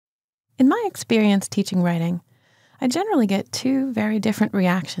In my experience teaching writing, I generally get two very different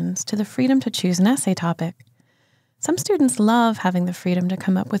reactions to the freedom to choose an essay topic. Some students love having the freedom to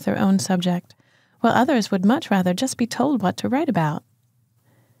come up with their own subject, while others would much rather just be told what to write about.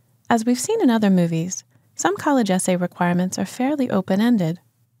 As we've seen in other movies, some college essay requirements are fairly open-ended,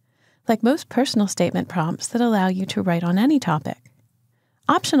 like most personal statement prompts that allow you to write on any topic.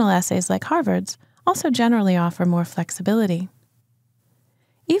 Optional essays like Harvard's also generally offer more flexibility.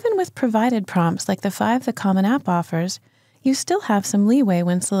 Even with provided prompts like the 5 the Common App offers, you still have some leeway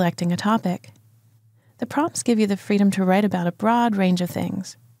when selecting a topic. The prompts give you the freedom to write about a broad range of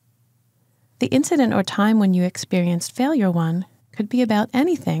things. The incident or time when you experienced failure one could be about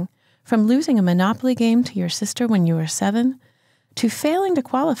anything from losing a Monopoly game to your sister when you were 7 to failing to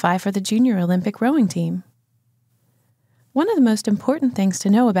qualify for the Junior Olympic rowing team. One of the most important things to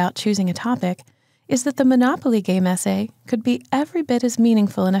know about choosing a topic is that the Monopoly game essay could be every bit as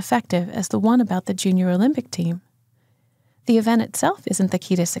meaningful and effective as the one about the Junior Olympic team. The event itself isn't the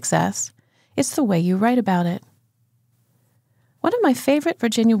key to success, it's the way you write about it. One of my favorite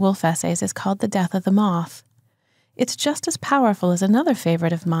Virginia Woolf essays is called The Death of the Moth. It's just as powerful as another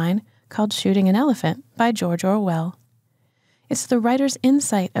favorite of mine called Shooting an Elephant by George Orwell. It's the writer's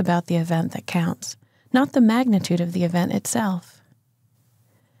insight about the event that counts, not the magnitude of the event itself.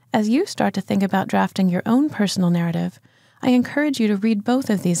 As you start to think about drafting your own personal narrative, I encourage you to read both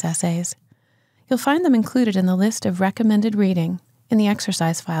of these essays. You'll find them included in the list of recommended reading in the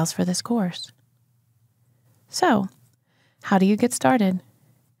exercise files for this course. So, how do you get started?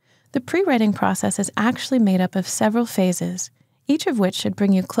 The pre-writing process is actually made up of several phases, each of which should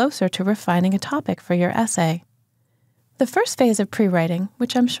bring you closer to refining a topic for your essay. The first phase of pre-writing,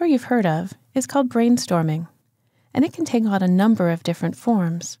 which I'm sure you've heard of, is called brainstorming, and it can take on a number of different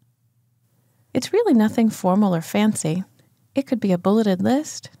forms. It's really nothing formal or fancy. It could be a bulleted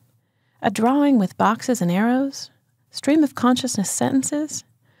list, a drawing with boxes and arrows, stream of consciousness sentences,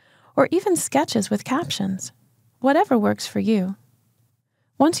 or even sketches with captions. Whatever works for you.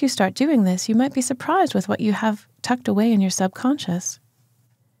 Once you start doing this, you might be surprised with what you have tucked away in your subconscious.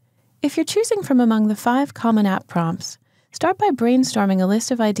 If you're choosing from among the 5 Common App prompts, start by brainstorming a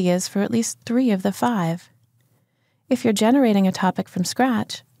list of ideas for at least 3 of the 5. If you're generating a topic from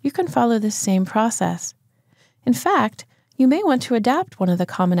scratch, you can follow this same process. In fact, you may want to adapt one of the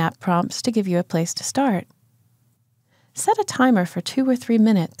Common App prompts to give you a place to start. Set a timer for 2 or 3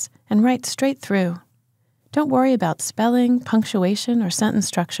 minutes and write straight through. Don't worry about spelling, punctuation, or sentence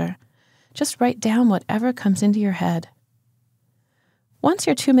structure. Just write down whatever comes into your head. Once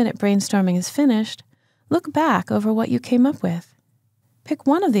your 2-minute brainstorming is finished, look back over what you came up with. Pick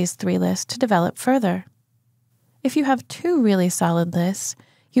one of these 3 lists to develop further. If you have 2 really solid lists,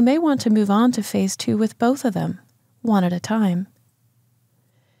 you may want to move on to phase 2 with both of them, one at a time.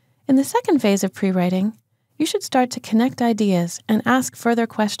 In the second phase of pre-writing, you should start to connect ideas and ask further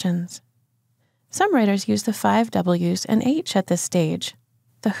questions. Some writers use the 5 W's and H at this stage: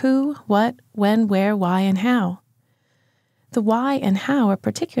 the who, what, when, where, why, and how. The why and how are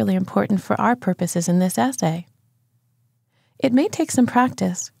particularly important for our purposes in this essay. It may take some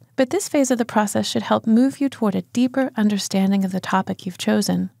practice, but this phase of the process should help move you toward a deeper understanding of the topic you've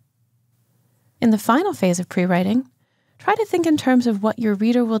chosen. In the final phase of pre-writing, try to think in terms of what your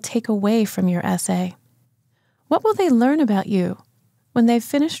reader will take away from your essay. What will they learn about you when they've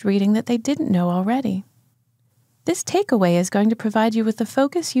finished reading that they didn't know already? This takeaway is going to provide you with the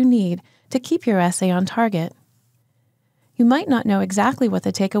focus you need to keep your essay on target. You might not know exactly what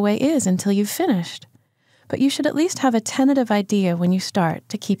the takeaway is until you've finished, but you should at least have a tentative idea when you start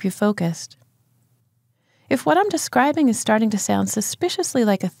to keep you focused. If what I'm describing is starting to sound suspiciously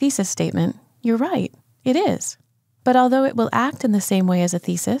like a thesis statement, you're right, it is. But although it will act in the same way as a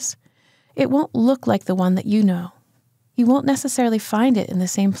thesis, it won't look like the one that you know. You won't necessarily find it in the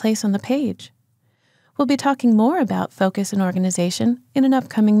same place on the page. We'll be talking more about focus and organization in an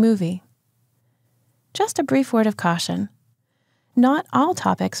upcoming movie. Just a brief word of caution. Not all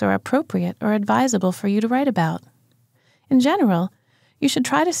topics are appropriate or advisable for you to write about. In general, you should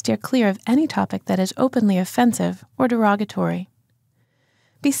try to steer clear of any topic that is openly offensive or derogatory.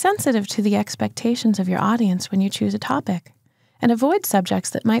 Be sensitive to the expectations of your audience when you choose a topic, and avoid subjects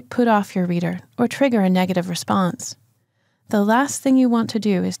that might put off your reader or trigger a negative response. The last thing you want to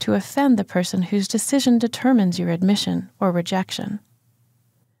do is to offend the person whose decision determines your admission or rejection.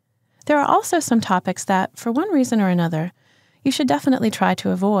 There are also some topics that, for one reason or another, you should definitely try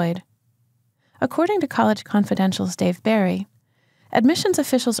to avoid. According to College Confidential's Dave Barry, admissions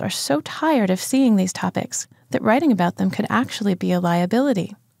officials are so tired of seeing these topics that writing about them could actually be a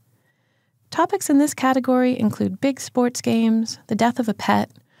liability. Topics in this category include big sports games, the death of a pet,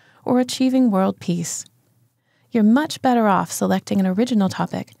 or achieving world peace. You're much better off selecting an original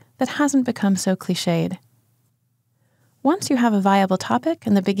topic that hasn't become so cliched. Once you have a viable topic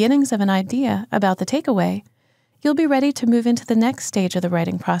and the beginnings of an idea about the takeaway, you'll be ready to move into the next stage of the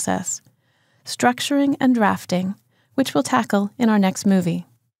writing process, structuring and drafting, which we'll tackle in our next movie.